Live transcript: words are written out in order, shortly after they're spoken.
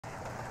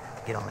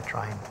get on the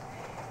train.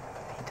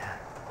 And,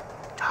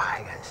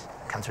 tigers.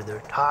 Come through the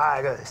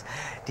tigers.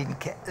 Didn't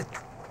get the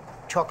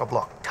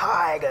chock-a-block.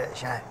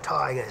 Tigers, you know,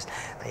 tigers.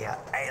 They go,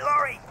 hey,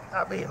 Laurie,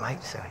 up here,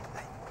 mate. So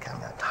they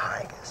come out,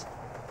 tigers.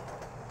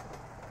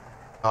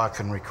 I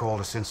can recall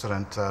this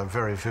incident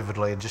very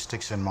vividly. It just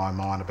sticks in my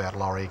mind about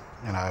Laurie,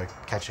 you know,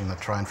 catching the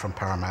train from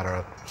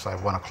Parramatta at, say,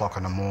 1 o'clock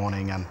in the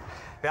morning. And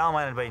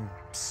Balmain had been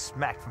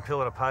smacked from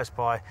pillar to post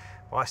by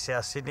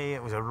South Sydney.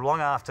 It was a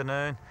long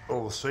afternoon.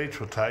 All the seats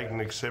were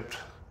taken except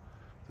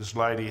this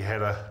lady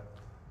had a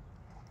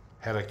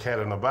cat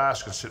in a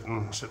basket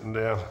sitting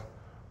down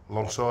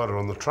alongside her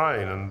on the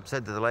train, and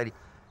said to the lady,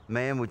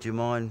 "Ma'am, would you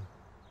mind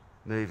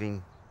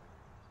moving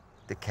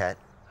the cat,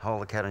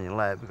 hold the cat on your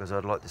lap, because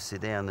I'd like to sit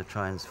down, the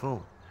train's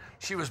full."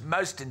 She was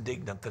most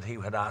indignant that he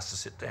had asked to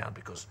sit down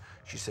because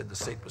she said the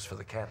seat was for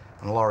the cat.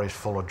 And Laurie's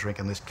full of drink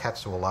and this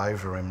cat's all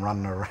over him,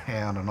 running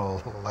around and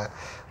all that.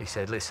 He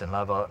said, listen,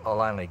 love,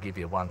 I'll only give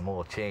you one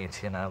more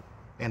chance, you know.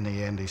 In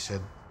the end, he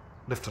said,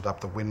 lifted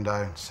up the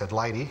window and said,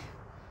 "Lady,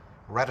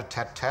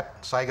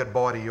 rat-a-tat-tat, say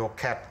goodbye to your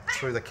cat,"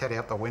 threw the cat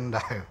out the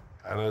window.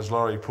 And as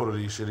Laurie put it,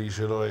 he said,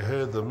 I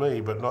heard the me,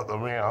 but not the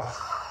meow.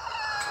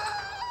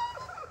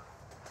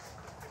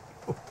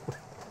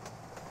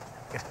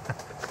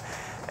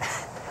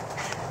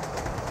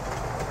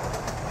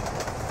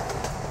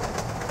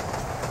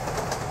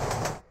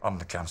 I'm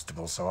the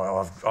constable,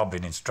 so I've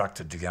been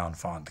instructed to go and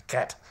find the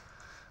cat.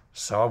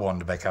 So I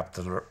wandered back up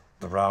to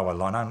the railway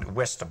line, only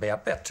west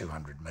about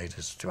 200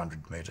 metres,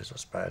 I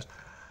suppose.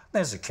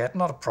 There's the cat,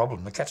 not a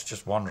problem. The cat's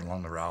just wandering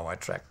along the railway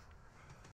track.